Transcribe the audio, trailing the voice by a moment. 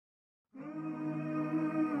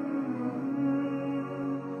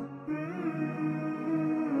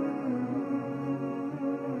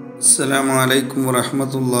അസ്സലാമു അലൈക്കും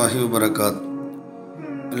വറഹ്മത്തുള്ളാഹി വബറകാതുഹു.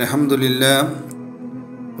 അൽഹംദുലില്ലാഹ്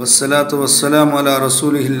വസ്സലാത്തു വസ്സലാമു അലാ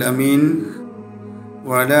റസൂലിഹിൽ അമീൻ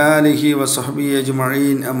വഅലാ ആലിഹി വസഹ്ബിഹി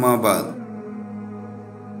അജ്മഈൻ അമ്മാ ബഅദ്.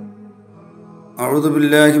 അഊദു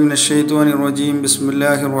ബില്ലാഹി മിനശ് ശൈത്വാനിർ റജീം.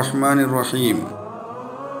 ബിസ്മില്ലാഹിർ റഹ്മാനിർ റഹീം.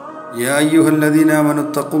 യാ അയ്യുഹല്ലദീന ആമനു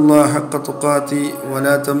തഖുല്ലാഹ ഹഖ്ക തുഖാതി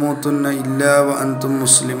വലാ തമൂതുന്ന ഇല്ലാ വഅൻതും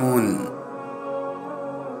മുസ്ലിമൂൻ.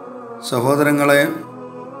 സഹോദരങ്ങളെ,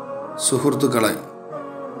 സുഹൃത്തുക്കളെ,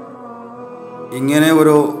 ഇങ്ങനെ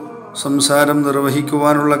ഒരു സംസാരം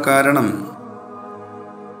നിർവഹിക്കുവാനുള്ള കാരണം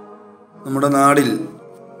നമ്മുടെ നാടിൽ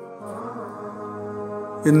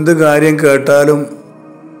എന്ത് കാര്യം കേട്ടാലും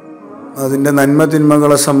അതിൻ്റെ നന്മ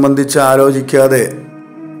തിന്മകളെ സംബന്ധിച്ച് ആലോചിക്കാതെ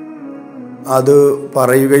അത്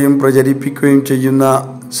പറയുകയും പ്രചരിപ്പിക്കുകയും ചെയ്യുന്ന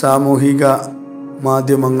സാമൂഹിക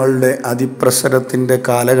മാധ്യമങ്ങളുടെ അതിപ്രസരത്തിൻ്റെ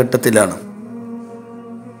കാലഘട്ടത്തിലാണ്.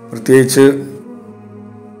 പ്രത്യേകിച്ച്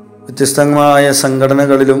വ്യത്യസ്തമായ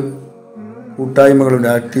സംഘടനകളിലും കൂട്ടായ്മകളും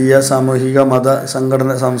രാഷ്ട്രീയ, സാമൂഹിക, മത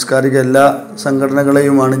സംഘടന, സാംസ്കാരിക എല്ലാ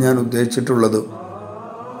സംഘടനകളെയുമാണ് ഞാൻ ഉദ്ദേശിച്ചിട്ടുള്ളത്.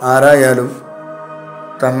 ആരായാലും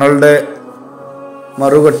തങ്ങളുടെ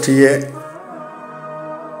മറുകക്ഷിയെ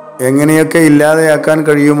എങ്ങനെയൊക്കെ ഇല്ലാതെയാക്കാൻ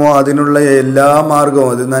കഴിയുമോ അതിനുള്ള എല്ലാ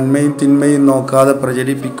മാർഗവും, അത് നന്മയും തിന്മയും നോക്കാതെ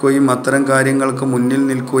പ്രചരിപ്പിക്കുകയും അത്തരം കാര്യങ്ങൾക്ക് മുന്നിൽ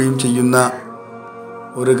നിൽക്കുകയും ചെയ്യുന്ന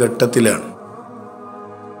ഒരു ഘട്ടത്തിലാണ്.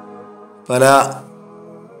 പല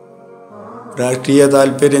രാഷ്ട്രീയ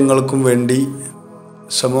താൽപ്പര്യങ്ങൾക്കും വേണ്ടി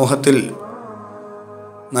സമൂഹത്തിൽ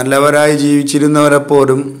നല്ലവരായി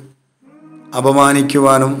ജീവിച്ചിരുന്നവരെപ്പോലും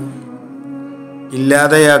അപമാനിക്കുവാനും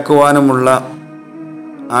ഇല്ലാതെയാക്കുവാനുമുള്ള,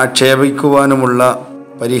 ആക്ഷേപിക്കുവാനുമുള്ള,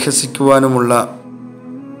 പരിഹസിക്കുവാനുമുള്ള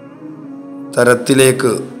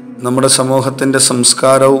തരത്തിലേക്ക് നമ്മുടെ സമൂഹത്തിൻ്റെ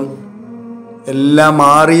സംസ്കാരവും എല്ലാം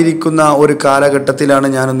മാറിയിരിക്കുന്ന ഒരു കാലഘട്ടത്തിലാണ്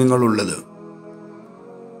ഞാനും നിങ്ങളുള്ളത്.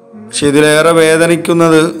 പക്ഷെ ഇതിലേറെ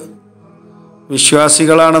വേദനിക്കുന്നത്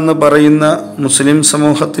വിശ്വാസികളാണെന്ന് പറയുന്ന മുസ്ലിം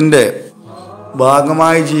സമൂഹത്തിൻ്റെ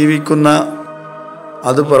ഭാഗമായി ജീവിക്കുന്ന,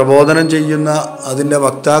 അത് പ്രബോധനം ചെയ്യുന്ന, അതിൻ്റെ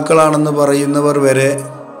വക്താക്കളാണെന്ന് പറയുന്നവർ വരെ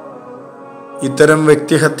ഇത്തരം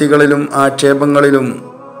വ്യക്തിഹത്യകളിലും ആക്ഷേപങ്ങളിലും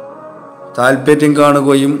താൽപ്പര്യം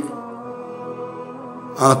കാണുകയും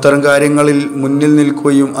അത്തരം കാര്യങ്ങളിൽ മുന്നിൽ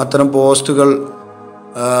നിൽക്കുകയും അത്തരം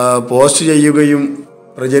പോസ്റ്റ് ചെയ്യുകയും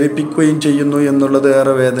പ്രചരിപ്പിക്കുകയും ചെയ്യുന്നു എന്നുള്ളത്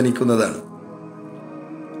ഏറെ വേദനിക്കുന്നതാണ്.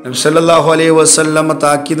 നബി സല്ലല്ലാഹു അലൈഹി വസല്ലമ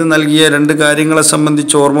താക്കീത് നൽകിയ രണ്ട് കാര്യങ്ങളെ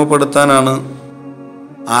സംബന്ധിച്ച് ഓർമ്മപ്പെടുത്താനാണ്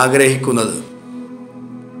ആഗ്രഹിക്കുന്നത്.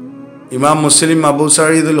 ഇമാം മുസ്ലിം അബൂ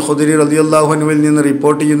സഈദ് അൽ ഖുദരി റളിയല്ലാഹു അൻഹുവിൽ നിന്ന്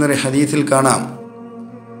റിപ്പോർട്ട് ചെയ്യുന്ന ഒരു ഹദീസിൽ കാണാം,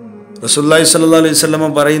 റസൂലുള്ളാഹി സ്വല്ലല്ലാഹു അലൈഹി വസല്ലമ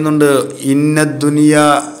പറയുന്നുണ്ട്, ഇന്നദ് ദുനിയാ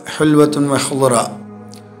ഹുൽവത്തുൻ വഹുറ.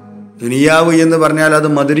 ദുനിയാവ് എന്ന് പറഞ്ഞാൽ അത്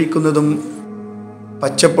മധുരിക്കുന്നതും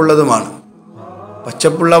പച്ചപ്പുള്ളതുമാണ്.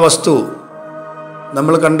 പച്ചപ്പുള്ള വസ്തു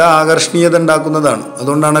നമ്മൾ കണ്ട ആകർഷണീയത ഉണ്ടാക്കുന്നതാണ്.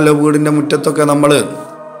 അതുകൊണ്ടാണല്ലോ വീടിൻ്റെ മുറ്റത്തൊക്കെ നമ്മൾ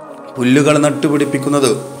പുല്ലുകൾ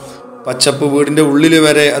നട്ടുപിടിപ്പിക്കുന്നത്. പച്ചപ്പ് വീടിൻ്റെ ഉള്ളിൽ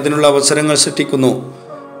വരെ അതിനുള്ള അവസരങ്ങൾ സൃഷ്ടിക്കുന്നു.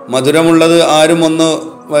 മധുരമുള്ളത് ആരും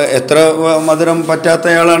എത്ര മധുരം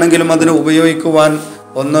പറ്റാത്തയാളാണെങ്കിലും അതിനെ ഉപയോഗിക്കുവാൻ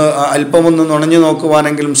അല്പമൊന്ന് നുണഞ്ഞു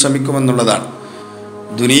നോക്കുവാനെങ്കിലും ശ്രമിക്കുമെന്നുള്ളതാണ്.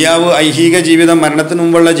 ദുനിയാവ്, ഐഹിക ജീവിതം, മരണത്തിന്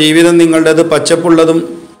മുമ്പുള്ള ജീവിതം നിങ്ങളുടേത് പച്ചപ്പുള്ളതും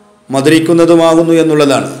മധുരിക്കുന്നതുമാകുന്നു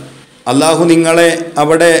എന്നുള്ളതാണ്. അള്ളാഹു നിങ്ങളെ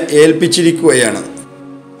അവിടെ ഏൽപ്പിച്ചിരിക്കുകയാണ്.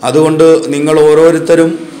 അതുകൊണ്ട് നിങ്ങൾ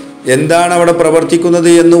ഓരോരുത്തരും എന്താണ് അവിടെ പ്രവർത്തിക്കുന്നത്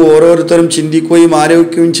എന്ന് ഓരോരുത്തരും ചിന്തിക്കുകയും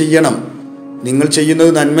ആലോചിക്കുകയും ചെയ്യണം. നിങ്ങൾ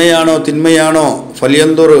ചെയ്യുന്നത് നന്മയാണോ തിന്മയാണോ?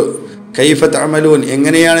 ഫലിയന്തുർ കൈഫ തഅമലൂൻ.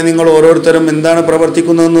 എങ്ങനെയാണ് നിങ്ങൾ ഓരോരുത്തരും എന്താണ്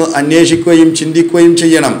പ്രവർത്തിക്കുന്നതെന്ന് അന്വേഷിക്കുകയും ചിന്തിക്കുകയും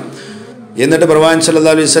ചെയ്യണം. എന്നിട്ട് പ്രവാചകൻ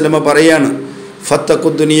സല്ലല്ലാഹു അലൈഹി വസല്ലമ പറയാണ്, ഫത്തഖു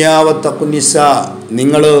ദുനിയാ വത്തഖു നിസാ.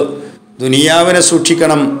 നിങ്ങൾ ദുനിയാവിനെ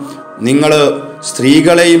സൂക്ഷിക്കണം, നിങ്ങൾ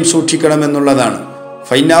സ്ത്രീകളെയും സൂക്ഷിക്കണം എന്നുള്ളതാണ്.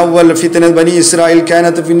 ഫൈനവൽ ഫിത്നത്ത് ബനി ഇസ്രായേൽ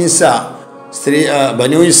കാനത്ത് ഫി നിസാ.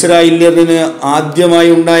 ബനു ഇസ്രായേലിന് ആദ്യമായി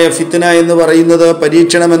ഉണ്ടായ ഫിത്ന എന്ന് പറയുന്നത്,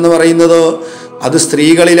 പരീക്ഷണം എന്ന് പറയുന്നത് അത്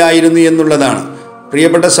സ്ത്രീകളിലായിരുന്നു എന്നുള്ളതാണ്.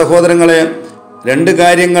 പ്രിയപ്പെട്ട സഹോദരങ്ങളെ, രണ്ട്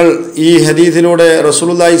കാര്യങ്ങൾ ഈ ഹദീസിലൂടെ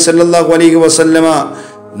റസൂലുള്ളാഹി സ്വല്ലല്ലാഹു അലൈഹി വസല്ലമ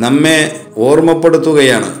നമ്മെ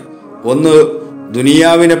ഓർമ്മപ്പെടുത്തുകയാണ്. ഒന്ന്,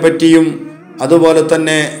 ദുനിയാവിനെ പറ്റിയും അതുപോലെ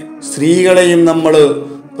തന്നെ സ്ത്രീകളെയും നമ്മൾ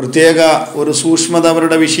പ്രത്യേക ഒരു സൂക്ഷ്മത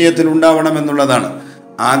അവരുടെ വിഷയത്തിൽ ഉണ്ടാവണമെന്നുള്ളതാണ്.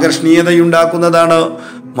 ആകർഷണീയതയുണ്ടാക്കുന്നതാണ്,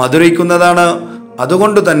 മധുരിക്കുന്നതാണ്.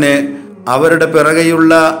 അതുകൊണ്ട് തന്നെ അവരുടെ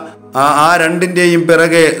പിറകെയുള്ള ആ രണ്ടിൻ്റെയും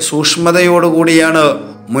പിറകെ സൂക്ഷ്മതയോടുകൂടിയാണ്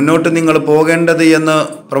മുന്നോട്ട് നിങ്ങൾ പോകേണ്ടത് എന്ന്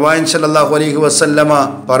പ്രവാചകൻ സല്ലല്ലാഹു അലൈഹി വസല്ലമ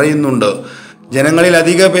പറയുന്നുണ്ട്. ജനങ്ങളിൽ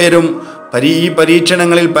അധിക പേരും ഈ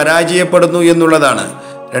പരീക്ഷണങ്ങളിൽ പരാജയപ്പെടുന്നു എന്നുള്ളതാണ്.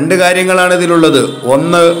 രണ്ട് കാര്യങ്ങളാണ് ഇതിലുള്ളത്.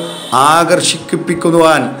 ഒന്ന്,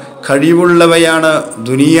 ആകർഷിപ്പിക്കുവാൻ കഴിവുള്ളവയാണ്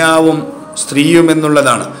ദുനിയാവും സ്ത്രീയും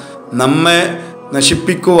എന്നുള്ളതാണ്. നമ്മെ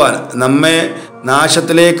നശിപ്പിക്കുവാൻ, നമ്മെ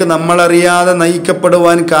നാശത്തിലേക്ക് നമ്മളറിയാതെ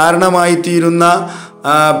നയിക്കപ്പെടുവാൻ കാരണമായി തീരുന്ന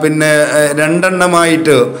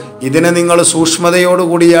രണ്ടെണ്ണമായിട്ട് ഇതിനെ നിങ്ങൾ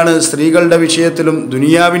സൂക്ഷ്മതയോടുകൂടിയാണ് സ്ത്രീകളുടെ വിഷയത്തിലും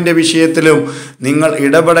ദുനിയാവിൻ്റെ വിഷയത്തിലും നിങ്ങൾ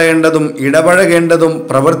ഇടപഴകേണ്ടതും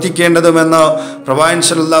പ്രവർത്തിക്കേണ്ടതുമെന്ന് പ്രവാചകൻ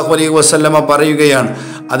സല്ലല്ലാഹു അലൈഹി വസല്ലമ പറയുകയാണ്.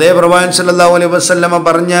 അതേ പ്രവാചകൻ സല്ലല്ലാഹു അലൈഹി വസല്ലമ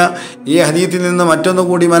പറഞ്ഞ ഈ ഹദീസിൽ നിന്ന്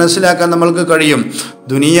മറ്റൊന്നുകൂടി മനസ്സിലാക്കാൻ നമ്മൾക്ക് കഴിയും.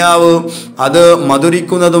 ദുനിയാവ് അത്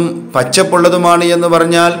മധുരിക്കുന്നതും പച്ചപ്പുള്ളതുമാണ് എന്ന്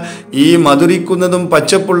പറഞ്ഞാൽ ഈ മധുരിക്കുന്നതും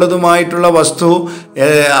പച്ചപ്പുള്ളതുമായിട്ടുള്ള വസ്തു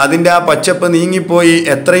അതിൻ്റെ ആ പച്ചപ്പ് നീങ്ങിപ്പോയി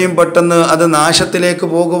എത്രയും പെട്ടെന്ന് അത് നാശത്തിലേക്ക്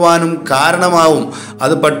പോകുവാനും കാരണമാവും.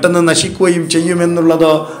 അത് പെട്ടെന്ന് നശിക്കുകയും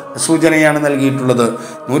ചെയ്യുമെന്നുള്ളത് സൂചനയാണ് നൽകിയിട്ടുള്ളത്.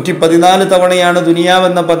 114 തവണയാണ്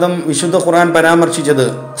ദുനിയാവെന്ന പദം വിശുദ്ധ ഖുർആൻ പരാമർശിച്ചത്.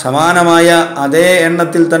 സമാനമായ അതേ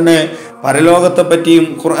എണ്ണത്തിൽ തന്നെ പരലോകത്തെപ്പറ്റിയും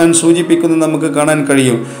ഖുർആൻ സൂചിപ്പിക്കുന്നത് നമുക്ക് കാണാൻ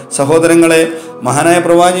കഴിയും. സഹോദരങ്ങളെ, മഹാനായ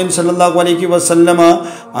പ്രവാചകൻ സല്ലല്ലാഹു അലൈഹി വസല്ലമ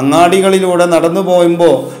അങ്ങാടികളിലൂടെ നടന്നു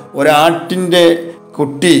പോകുമ്പോൾ ഒരാട്ടിൻ്റെ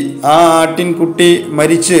കുട്ടി, ആ ആട്ടിൻകുട്ടി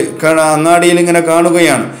മരിച്ച് അങ്ങാടിയിൽ ഇങ്ങനെ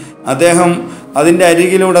കാണുകയാണ്. അദ്ദേഹം അതിൻ്റെ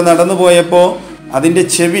അരികിലൂടെ നടന്നു പോയപ്പോൾ അതിൻ്റെ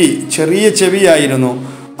ചെറിയ ചെവിയായിരുന്നു.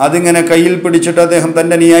 അതിങ്ങനെ കയ്യിൽ പിടിച്ചിട്ട് അദ്ദേഹം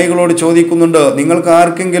തൻ്റെ അനുയായികളോട് ചോദിക്കുന്നുണ്ട്, നിങ്ങൾക്ക്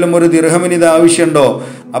ആർക്കെങ്കിലും ഒരു ദിർഹമിന് ഇത് ആവശ്യമുണ്ടോ?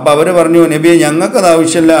 അപ്പോൾ അവർ പറഞ്ഞു, നബിയെ ഞങ്ങൾക്കത്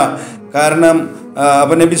ആവശ്യമില്ല. കാരണം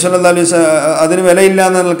അപ്പം നബി സല്ലല്ലാഹു അലൈഹി വസല്ലം അതിന് വിലയില്ല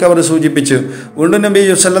എന്നൊക്കെ അവർ സൂചിപ്പിച്ചു. വീണ്ടും നബി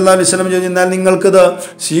സല്ലല്ലാഹു അലൈഹി വസല്ലം ചോദിച്ചു, എന്നാൽ നിങ്ങൾക്കിത്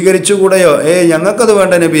സ്വീകരിച്ചുകൂടെയോ? ഞങ്ങൾക്കത്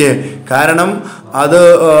വേണ്ട നബിയെ, കാരണം അത്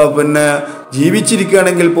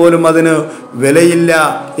ജീവിച്ചിരിക്കുകയാണെങ്കിൽ പോലും അതിന് വിലയില്ല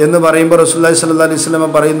എന്ന് പറയുമ്പോൾ റസൂലുള്ളാഹി സ്വല്ലല്ലാഹു അലൈഹി വസല്ലം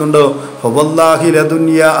പറയുന്നുണ്ട്, ഫവല്ലാഹി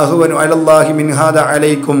ലദുനിയ അഹ്വനു അലല്ലാഹി മിൻ ഹാദാ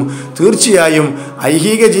അലൈക്കും, തീർച്ചയായും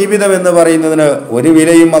ഐഹിക ജീവിതം എന്ന് പറയുന്നതിന് ഒരു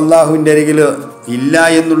വിലയും അള്ളാഹുവിൻ്റെ അരികിൽ ഇല്ല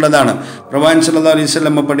എന്നുള്ളതാണ് പ്രവാചകൻ സല്ലല്ലാഹു അലൈഹി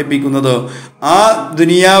വസല്ലം പഠിപ്പിക്കുന്നത്. ആ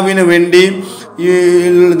ദുനിയാവിന് വേണ്ടി ഈ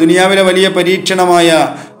ദുനിയാവിലെ വലിയ പരീക്ഷണമായ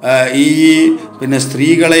ഈ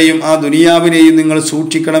സ്ത്രീകളെയും ആ ദുനിയാവിനെയും നിങ്ങൾ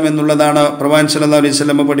സൂക്ഷിക്കണം എന്നുള്ളതാണ് പ്രവാചകൻ സല്ലല്ലാഹു അലൈഹി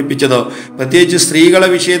വസല്ലം പഠിപ്പിച്ചത്. പ്രത്യേകിച്ച് സ്ത്രീകളെ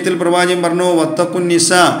വിഷയത്തിൽ പ്രവാചകൻ പറഞ്ഞു, വത്തഖുൻ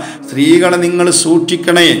നിസാ, സ്ത്രീകളെ നിങ്ങൾ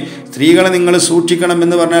സൂക്ഷിക്കണം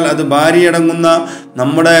എന്ന് പറഞ്ഞാൽ അത് ഭാര്യയടങ്ങുന്ന,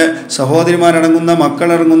 നമ്മുടെ സഹോദരിമാരടങ്ങുന്ന,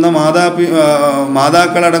 മക്കളടങ്ങുന്ന,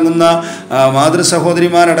 മാതാക്കളടങ്ങുന്ന, മാതൃ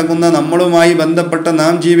സഹോദരിമാരടങ്ങുന്ന നമ്മളുമായി ബന്ധപ്പെട്ട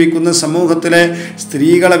നാം ജീവിക്കുന്ന സമൂഹത്തിലെ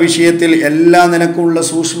സ്ത്രീകളെ വിഷയത്തിൽ എല്ലാ നിലക്കുള്ള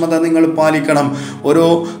സൂക്ഷ്മത നിങ്ങൾ പാലിക്കണം.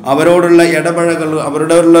 അവരോടുള്ള ഇടപഴകൽ,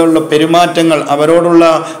 അവരോടുള്ള പെരുമാറ്റങ്ങൾ, അവരോടുള്ള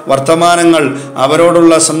വർത്തമാനങ്ങൾ,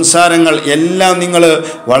 അവരോടുള്ള സംസാരങ്ങൾ എല്ലാം നിങ്ങൾ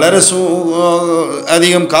വളരെ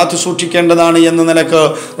അധികം കാത്തു സൂക്ഷിക്കേണ്ടതാണ് എന്ന നിലക്ക്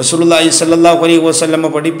റസൂലുള്ളാഹി സ്വല്ലല്ലാഹു അലൈഹി വസല്ലം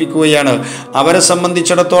പഠിപ്പിക്കുകയാണ്. അവരെ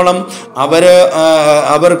സംബന്ധിച്ചിടത്തോളം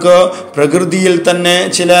അവർക്ക് പ്രകൃതിയിൽ തന്നെ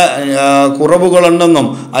ചില കുറവുകളുണ്ടെന്നും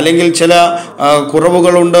അല്ലെങ്കിൽ ചില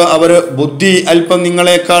കുറവുകളുണ്ട്, അവർ ബുദ്ധി അല്പം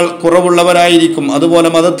നിങ്ങളെക്കാൾ കുറവുള്ളവരായിരിക്കും. അതുപോലെ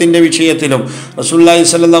മതത്തിൻ്റെ വിഷയത്തിലും റസൂലുള്ളാഹി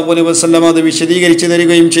സ്വല്ലല്ലാഹു അലൈഹി വസല്ലം അത് വിശദീകരിച്ച്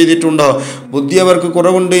തരികയും ചെയ്തിട്ടുണ്ട്. ബുദ്ധി അവർക്ക്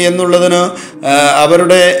കുറവുണ്ട് എന്നുള്ളതിന്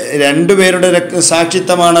അവരുടെ രണ്ടുപേരുടെ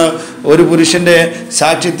സാക്ഷിത്വമാണ് ഒരു പുരുഷൻ്റെ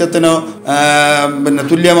സാക്ഷിത്വത്തിന്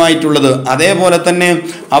തുല്യമായിട്ടുള്ളത്. അതേപോലെ തന്നെ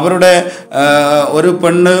അവരുടെ ഒരു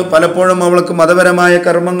പെണ്ണ് പലപ്പോഴും അവൾക്ക് മതപരമായ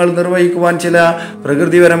കർമ്മങ്ങൾ നിർവഹിക്കുവാൻ ചില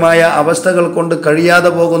പ്രകൃതിപരമായ അവസ്ഥകൾ കൊണ്ട്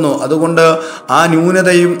കഴിയാതെ പോകുന്നു. അതുകൊണ്ട് ആ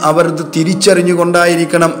ന്യൂനതയും അവർ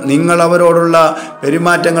തിരിച്ചറിഞ്ഞുകൊണ്ടായിരിക്കണം നിങ്ങൾ അവരോടുള്ള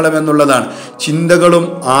പെരുമാറ്റങ്ങളും എന്നുള്ളതാണ്. ചിന്തകളും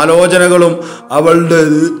ആലോചനകളും അവളുടെ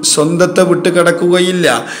സ്വന്തത്തെ വിട്ട് കിടക്കുകയില്ല.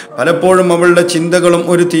 പലപ്പോഴും അവളുടെ ചിന്തകളും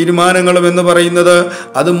ഒരു തീരുമാനങ്ങളും എന്ന് പറയുന്നത്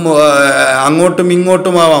അതും അങ്ങോട്ടും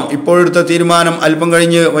ഇങ്ങോട്ടുമാവാം. ഇപ്പോഴത്തെ തീരുമാനം അല്പം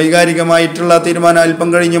കഴിഞ്ഞ്, വൈകാരികമായിട്ടുള്ള തീരുമാനം അല്പം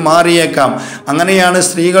കഴിഞ്ഞ് മാറിയേക്കാം. അങ്ങനെയാണ്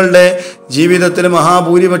സ്ത്രീകളുടെ ജീവിതത്തിൽ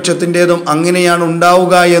മഹാഭൂരിപക്ഷത്തിൻ്റെതും അങ്ങനെയാണ്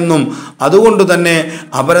ഉണ്ടാവുക എന്നും അതുകൊണ്ട് തന്നെ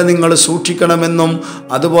അവരെ നിങ്ങൾ സൂക്ഷിക്കണമെന്നും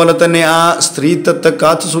അതുപോലെ തന്നെ ആ സ്ത്രീത്വത്തെ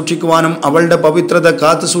കാത്തു സൂക്ഷിക്കുവാനും അവളുടെ പവിത്രത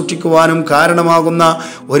കാത്തു സൂക്ഷിക്കുവാനും കാരണമാകുന്ന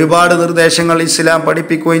ഒരുപാട് നിർദ്ദേശങ്ങൾ ഇസ്ലാം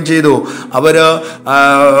പഠിപ്പിക്കുകയും ചെയ്തു. അവർ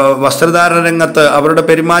വസ്ത്രധാരണ രംഗത്ത്, അവരുടെ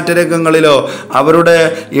പെരുമാറ്റ രംഗങ്ങളിലോ അവരുടെ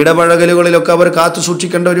ഇടപഴകലുകളിലൊക്കെ അവർ കാത്തു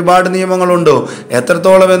സൂക്ഷിക്കേണ്ട ഒരുപാട് നിയമങ്ങളുണ്ട്.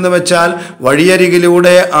 എത്രത്തോളം എന്ന് വെച്ചാൽ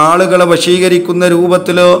വഴിയരികിലൂടെ ആളുകളെ വശീകരിക്കുന്ന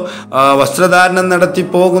രൂപത്തിലോ വസ്ത്രധാരണം നടത്തി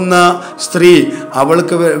പോകുന്ന സ്ത്രീ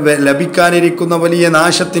അവൾക്ക് ലഭിക്കാനിരിക്കുന്ന വലിയ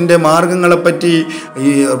നാശത്തിൻ്റെ മാർഗങ്ങളെപ്പറ്റി ഈ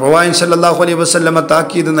പ്രവാചകൻ സല്ലല്ലാഹു അലൈഹി വസല്ലമ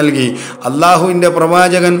താക്കീത് നൽകി. അള്ളാഹുവിൻ്റെ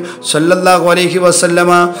പ്രവാചകൻ സല്ലല്ലാഹു അലൈഹി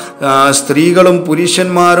വസല്ലമ സ്ത്രീകളും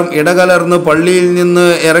പുരുഷന്മാരും ഇടകലർന്ന് പള്ളിയിൽ നിന്ന്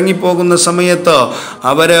ഇറങ്ങിപ്പോകുന്ന സമയത്ത്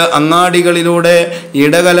അവർ അങ്ങാടികളിലൂടെ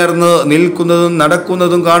ഇടകലർന്ന് നിൽക്കുന്നതും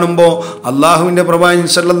നടക്കുന്നതും കാണുമ്പോൾ അള്ളാഹുവിൻ്റെ പ്രവാചകൻ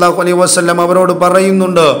സല്ലല്ലാഹു അലൈഹി വസല്ലം അവരോട്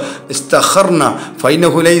പറയുന്നുണ്ട്, ഇസ്തഖർന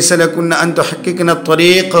ഫൈനഹു ലൈസ ലകുന്ന അൻ തുഹഖിഖ്ന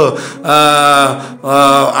ത്വരീഖ്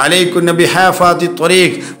അലൈകുന്ന ബിഹാഫാത്തി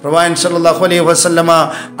ത്വരീഖ്. പ്രവാചകൻ സല്ലല്ലാഹു അലൈഹി വസല്ലമ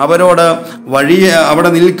അവരോട് വഴി അവിടെ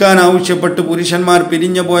നിൽക്കാൻ ആവശ്യപ്പെട്ട് പുരുഷന്മാർ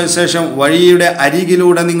പിരിഞ്ഞു പോയ ശേഷം വഴിയുടെ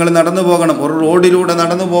അരികിലൂടെ നിങ്ങൾ നടന്നു പോകണം. ഒരു റോഡിലൂടെ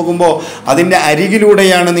നടന്നു പോകുമ്പോൾ അതിൻ്റെ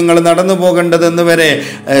അരികിലൂടെയാണ് നിങ്ങൾ നടന്നു പോകേണ്ടതെന്ന് വരെ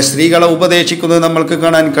സ്ത്രീകളെ ഉപദേശിക്കുന്നത് നമ്മൾക്ക്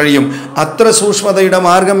കാണാൻ കഴിയും. അത്ര സൂക്ഷ്മതയുടെ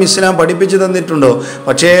മാർഗം ഇസ്ലാം പഠിപ്പിച്ചു തന്നിട്ടുണ്ടോ?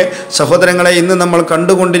 പക്ഷേ സഹോദരങ്ങളെ, ഇന്ന് നമ്മൾ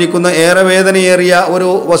കണ്ടുകൊണ്ടിരിക്കുന്ന ഏറെ വേദനയേറിയ ഒരു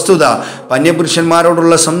വസ്തുത,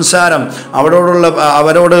 അന്യപുരുഷന്മാരോടുള്ള സംസാരം,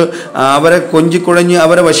 അവരോട് അവരെ കൊഞ്ചിക്കുഴഞ്ഞ്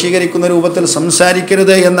അവരെ വശീകരിക്കുന്ന രൂപത്തിൽ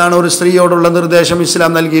സംസാരിക്കരുത് എന്നാണ് ഒരു സ്ത്രീയോടുള്ള നിർദ്ദേശം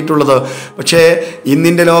ഇസ്ലാം നൽകിയിട്ടുള്ളത്. പക്ഷേ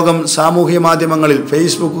ഇന്നിൻ്റെ ലോകം സാമൂഹ്യ മാധ്യമങ്ങളിൽ,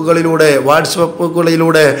 ഫേസ്ബുക്കുകളിലൂടെ,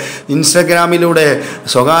 വാട്സപ്പുകളിലൂടെ, ഇൻസ്റ്റഗ്രാമിലൂടെ,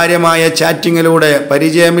 സ്വകാര്യമായ ചാറ്റിങ്ങിലൂടെ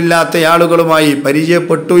പരിചയമില്ലാത്ത ആളുകളുമായി,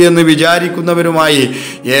 പരിചയപ്പെട്ടു എന്ന് വിചാരിക്കുന്നവരുമായി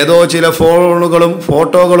ഏതോ ചില ഫോണുകളും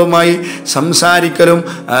ഫോട്ടോകളുമായി സംസാരിക്കലും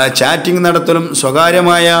ചാറ്റിംഗ് നടത്തലും,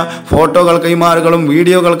 സ്വകാര്യമായ ഫോട്ടോകൾ കൈമാറുകളും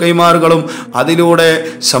വീഡിയോകൾ കൈമാറുകളും, അതിലൂടെ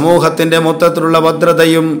സമൂഹത്തിൻ്റെ മൊത്തത്തിലുള്ള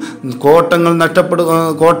ഭദ്രതയും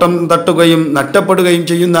കോട്ടം തട്ടുകയും നഷ്ടപ്പെടുകയും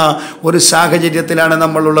ചെയ്യുന്ന ഒരു സാഹചര്യത്തിലാണ്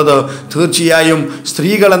നമ്മളുള്ളത്. തീർച്ചയായും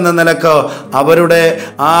സ്ത്രീകളെന്ന നിലക്ക്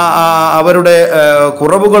അവരുടെ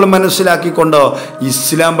കുറവുകൾ മനസ്സിലാക്കിക്കൊണ്ട്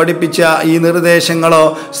ഇസ്ലാം പഠിപ്പിച്ച ഈ നിർദ്ദേശങ്ങൾ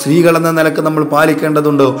സ്ത്രീകളെന്ന നിലക്ക് നമ്മൾ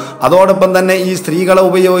പാലിക്കേണ്ടതുണ്ട്. അതോടൊപ്പം തന്നെ ഈ സ്ത്രീകളെ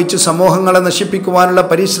ഉപയോഗിച്ച് സമൂഹങ്ങളെ നശിപ്പിക്കുവാനുള്ള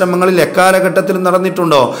പരിശ്രമങ്ങളിൽ എക്കാലഘട്ടത്തിലും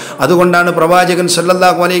നടന്നിട്ടുണ്ടോ? അതുകൊണ്ടാണ് പ്രവാചകൻ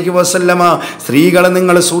സല്ലല്ലാഹു അലൈഹി വസല്ലമ സ്ത്രീകളെ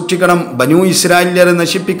നിങ്ങൾ സൂക്ഷിക്കണം, ബനൂ ഇസ്രായേല്യർ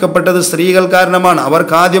നശിപ്പിക്കപ്പെട്ടത് സ്ത്രീകൾ കാരണമാണ്,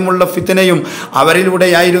 അവർക്ക് ആദ്യമുള്ള ഫിത്നയും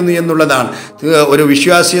അവരിലൂടെയായിരുന്നു എന്നുള്ളതാണ്. ഒരു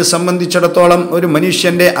വിശ്വാസിയെ സംബന്ധിച്ചിടത്തോളം ഒരു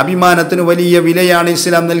മനുഷ്യൻ്റെ അഭിമാനത്തിന് വലിയ വിലയാണ്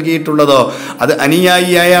ഇസ്ലാം നൽകിയിട്ടുള്ളത്. അത്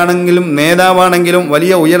അനുയായിയാണെങ്കിലും നേതാവാണെങ്കിലും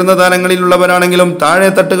വലിയ ഉയർന്ന തലങ്ങളിലുള്ളവരാണെങ്കിലും താഴെ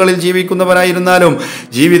തട്ടുകളിൽ ജീവിക്കുന്നവരായിരുന്നാലും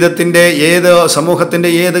ജീവിതത്തിൻ്റെ സമൂഹത്തിൻ്റെ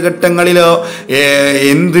ഏത് ഘട്ടങ്ങളിൽ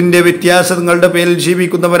എന്തിൻ്റെ വ്യത്യാസങ്ങളുടെ പേരിൽ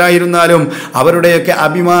ജീവിക്കുന്നവരായിരുന്നാലും അവരുടെയൊക്കെ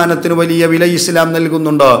അഭിമാനത്തിന് വലിയ വില ഇസ്ലാം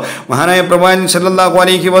നൽകുന്നുണ്ട്. മഹാനായ പ്രവാചകൻ സല്ലല്ലാഹു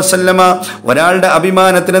അലൈഹി വസല്ലമ ഒരാളുടെ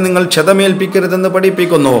അഭിമാനത്തിന് നിങ്ങൾ ക്ഷതമേൽപ്പിക്കരുതെന്ന്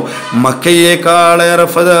പഠിപ്പിക്കുന്നു. മക്കയേക്കാളേറെ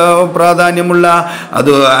പ്രാധാന്യമുള്ള,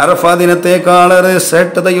 അത് അറഫ ദിനത്തേക്കാളേറെ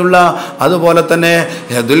ശ്രേഷ്ഠതയുള്ള, അതുപോലെ തന്നെ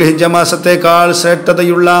ദുൽഹിജ്ജ മാസത്തേക്കാൾ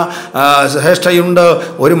ശ്രേഷ്ഠതയുണ്ട്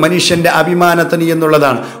ഒരു മനുഷ്യൻ്റെ അഭിമാനത്തിന്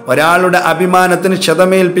എന്നുള്ളതാണ്. ഒരാളുടെ അഭിമാനത്തിന്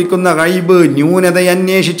ക്ഷതമേൽപ്പിക്കുന്ന ഗൈബ്, ന്യൂനത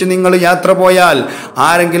അന്വേഷിച്ച് നിങ്ങൾ യാത്ര പോയാൽ,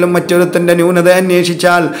 ആരെങ്കിലും മറ്റൊരുത്തൻ്റെ ന്യൂനത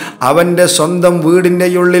അന്വേഷിച്ചാൽ അവൻ്റെ സ്വന്തം വീടിൻ്റെ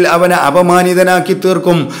ഉള്ളിൽ അവനെ അപമാനിതനാക്കി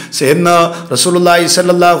തീർക്കും എന്ന് റസൂലുള്ളാഹി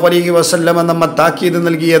സ്വല്ലല്ലാഹു അലൈഹി വസല്ലമ നമ്മെ താക്കീത്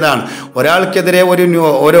നൽകിയതാണ്. ഒരാൾക്കെതിരെ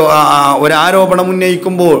ഒരു ആരോപണം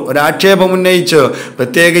ഉന്നയിക്കുമ്പോൾ, ഒരു ആക്ഷേപം ഉന്നയിച്ച്,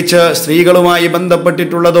 പ്രത്യേകിച്ച് സ്ത്രീകളുമായി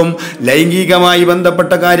ബന്ധപ്പെട്ടിട്ടുള്ളതും ലൈംഗികമായി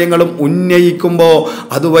ബന്ധപ്പെട്ട കാര്യങ്ങളും ഉന്നയിക്കുമ്പോൾ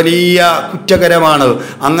അത് വലിയ കുറ്റകരമാണ്.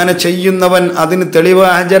 അങ്ങനെ ചെയ്യുന്നവൻ അതിന് തെളിവ്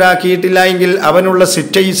ഹാജരാക്കിയിട്ടില്ല എങ്കിൽ അവനുള്ള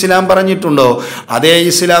ശിക്ഷ ഇസ്ലാം പറഞ്ഞിട്ടുണ്ടോ? അതേ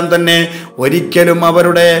ഇസ്ലാം തന്നെ ഒരിക്കലും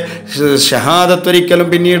അവരുടെ ഷഹാദത്ത് ഒരിക്കലും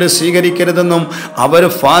പിന്നീട് സ്വീകരിക്കരുതെന്നും അവർ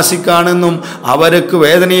ഫാസിക്കാണെന്നും അവർക്ക്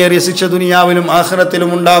വേദനയേറിയ ശിക്ഷ ദുനിയാവിലും ആഖിറത്തിലും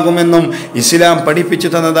ഉണ്ടാകുമെന്നും ഇസ്ലാം പഠിപ്പിച്ചു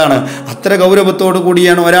തന്നതാണ്. അത്ര ഗൗരവത്തോടു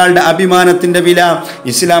കൂടിയാണ് ഒരാളുടെ അഭിമാനത്തിൻ്റെ വില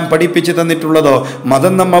ഇസ്ലാം പഠിപ്പിച്ചു തന്നിട്ടുള്ളത്,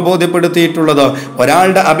 മതം നമ്മെ ബോധ്യപ്പെടുത്തിയിട്ടുള്ളത്.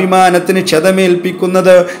 ഒരാളുടെ അഭിമാനത്തിന്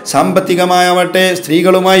ക്ഷതമേൽപ്പിക്കുന്നത് സാമ്പത്തികമാവട്ടെ,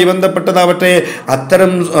 സ്ത്രീകളുമായി ബന്ധപ്പെട്ടതാവട്ടെ,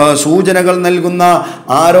 അത്തരം സൂചനകൾ നൽകുന്ന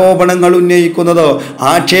ആരോപണങ്ങൾ ഉന്നയിക്കുന്നത്,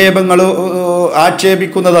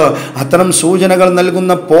 ആക്ഷേപിക്കുന്നത്, അത്തരം സൂചനകൾ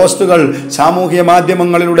നൽകുന്ന പോസ്റ്റുകൾ സാമൂഹ്യ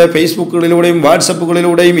മാധ്യമങ്ങളിലൂടെ, ഫേസ്ബുക്കുകളിലൂടെയും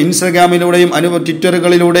വാട്സപ്പുകളിലൂടെയും ഇൻസ്റ്റഗ്രാമിലൂടെയും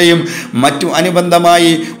ട്വിറ്ററുകളിലൂടെയും മറ്റു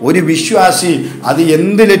അനുബന്ധമായി ഒരു വിശ്വാസി അത്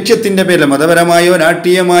എന്ത് ലക്ഷ്യത്തിൻ്റെ പേരിൽ, മതപരമായോ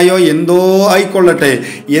രാഷ്ട്രീയമായോ എന്തോ ആയിക്കൊള്ളട്ടെ,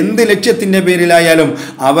 എന്ത് ലക്ഷ്യത്തിൻ്റെ പേരിലായാലും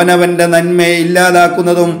അവനവൻ്റെ നന്മയെ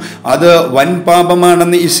ഇല്ലാതാക്കുന്നതും അത് വൻ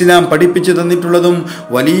പാപമാണെന്ന് ഇസ്ലാം പഠിപ്പിച്ചു തന്നിട്ടുള്ളതും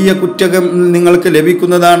വലിയ കുറ്റം നിങ്ങൾക്ക്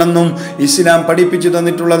ലഭിക്കുന്നതാണെന്നും ഇസ്ലാം പഠിപ്പിച്ചു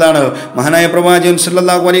തന്നിട്ടുള്ളതാണ്. മഹാനായ പ്രവാചകൻ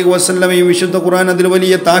സല്ലല്ലാഹു അലൈഹി വസല്ലമയും വിശുദ്ധ ഖുർആൻ അതിൽ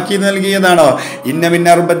വലിയ താക്കീത് നൽകിയതാണ്. ഇന്ന മിൻ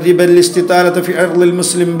അർബത്തി ബൽ ഇസ്തിതാലത ഫി അർളിൽ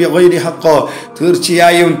മുസ്ലിം ബിഗൈരി ഹഖ്.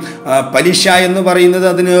 തീർച്ചയായും പലിശ എന്ന് പറയുന്നത്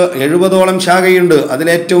അതിന് 70ഓളം ശാഖയുണ്ട്.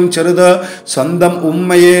 അതിലേറ്റവും ചെറുത് സ്വന്തം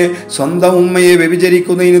ഉമ്മയെ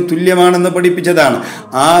വ്യഭിചരിക്കുന്നതിന് തുല്യമാണെന്ന് പഠിപ്പിച്ചതാണ്.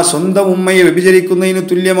 ആ സ്വന്തം ഉമ്മയെ വ്യഭിചരിക്കുന്നതിന്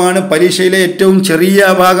തുല്യമാണ് പലിശയിലെ ഏറ്റവും ചെറിയ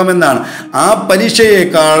ഭാഗമെന്നാണ്. ആ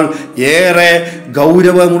പലിശയേക്കാൾ ഏറെ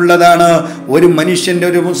ഗൗരവമുള്ളതാണ് ഒരു മനുഷ്യൻ്റെ,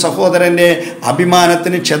 ഒരു സഹോദരൻ്റെ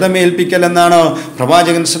അഭിമാനത്തിന് ക്ഷതമേൽപ്പിക്കൽ എന്നാണ്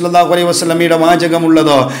പ്രവാചകൻ സല്ലല്ലാഹു അലൈഹി വസല്ലമയുടെ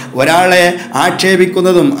വാചകമുള്ളത്. ഒരാളെ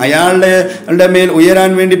ആക്ഷേപിക്കുന്നതും അയാളുടെ മേൽ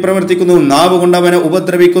ഉയരാൻ വേണ്ടി പ്രവർത്തിക്കുന്നതും, നാവ് കൊണ്ട് അവനെ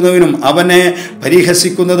ഉപദ്രവിക്കുന്നതിനും അവനെ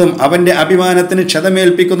പരിഹസിക്കുന്നതും അവൻ്റെ അഭിമാനത്തിന്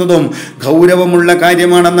ക്ഷതമേൽപ്പിക്കുന്നതും ഗൗരവമുള്ള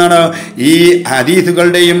കാര്യമാണെന്നാണ് ഈ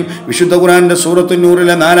ഹദീസുകളുടെയും വിശുദ്ധ ഖുർആനിൻ്റെ സൂറത്തുൻ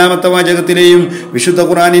നൂറിലെ 4-ാമത്തെ വാചകത്തിലെയും വിശുദ്ധ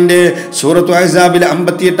ഖുർആനിൻ്റെ സൂറത്തു അഹ്സാബിലെ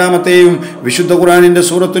 58-ാമത്തെയും വിശുദ്ധ ഖുർആനിൻ്റെ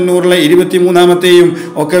സൂറത്തു നൂറിലെ 23-ാമത്തെയും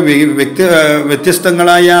ഒക്കെ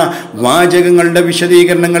വ്യത്യസ്തങ്ങളായ വാചകങ്ങളുടെ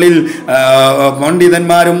വിശദീകരണങ്ങളിൽ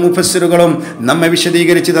പണ്ഡിതന്മാരും മുഫസ്സിറുകളും നമ്മെ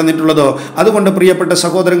വിശദീകരിച്ച് തന്നിട്ടുള്ളത്. അതുകൊണ്ട് പ്രിയപ്പെട്ട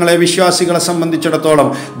സഹോദരങ്ങളെ, വിശ്വാസികളെ സംബന്ധിച്ചിടത്തോളം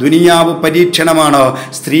ദുനിയാവ് പരീക്ഷണമാണ്,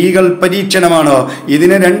 സ്ത്രീകൾ പരീക്ഷണമാണ്.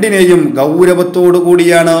 ഇതിനെ രണ്ടിനെയും ഗൗരവത്തോടു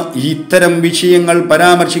കൂടിയാണ് ഇത്തരം വിഷയങ്ങൾ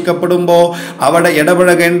പരാമർശിക്കപ്പെടുമ്പോൾ അവിടെ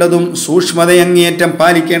ഇടപഴകേണ്ടതും സൂക്ഷ്മതയങ്ങേയറ്റം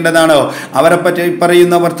പാലിക്കേണ്ടതാണ്. അവരെ പറ്റി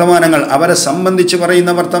പറയുന്ന വർത്തമാനങ്ങൾ, അവരെ സംബന്ധിച്ച്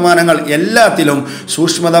പറയുന്ന വർത്തമാനങ്ങൾ എല്ലാത്തിലും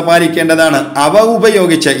സൂക്ഷ്മത പാലിക്കേണ്ടതാണ്. അവ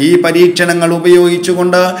ഉപയോഗിച്ച്, ഈ പരീക്ഷണങ്ങൾ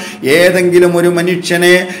ഉപയോഗിച്ചുകൊണ്ട് ഏതെങ്കിലും ഒരു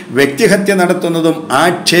മനുഷ്യനെ വ്യക്തിഹത്യ നടത്തുന്നതും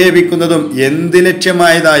ആക്ഷേപിക്കുന്നതും എന്ത്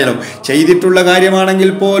ലക്ഷ്യമായതായാലും, ചെയ്തിട്ടുള്ള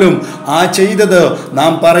കാര്യമാണെങ്കിൽ പോലും ആ ചെയ്തത്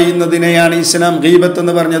നാം പറയുന്നതിനെയാണ് ഇസ്ലാം ഗീബത്ത്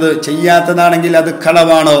എന്ന് പറഞ്ഞത്. ചെയ്യാത്തതാണെങ്കിൽ അത്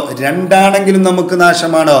കളവാണ്, രണ്ടാണെങ്കിലും നമുക്ക്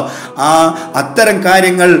നാശമാണ്. അത്തരം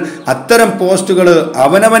കാര്യങ്ങൾ, അത്തരം പോസ്റ്റുകൾ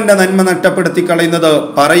അവനവൻ്റെ നന്മ നഷ്ടപ്പെടുത്തി കളയുന്നത്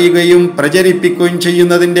പറയുകയും പ്രചരിപ്പിക്കുകയും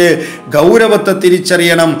ചെയ്യുന്നതിൻ്റെ ഗൗരവത്തെ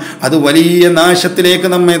തിരിച്ചറിയണം. അത് വലിയ നാശത്തിലേക്ക്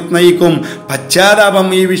നമ്മെ നയിക്കും. പശ്ചാത്താപം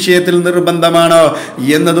ഈ വിഷയത്തിൽ നിർബന്ധമാണ്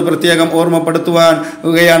എന്നത് പ്രത്യേകം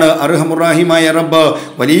ഓർമ്മപ്പെടുത്തുകയാണ് അർഹമുർ-റഹീമായ റബ്ബ്.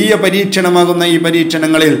 വലിയ പരീക്ഷണമാകുന്ന ഈ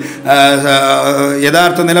പരീക്ഷണങ്ങളിൽ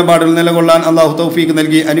യഥാർത്ഥ നിലപാടിൽ നിലകൊള്ളാൻ അള്ളാഹു തൗഫീഖ്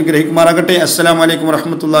നൽകി അനുഗ്രഹിക്കുമാറാകട്ടെ. അസ്സലാമു അലൈക്കും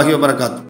വറഹ്മത്തുള്ളാഹി വബറകാതുഹു.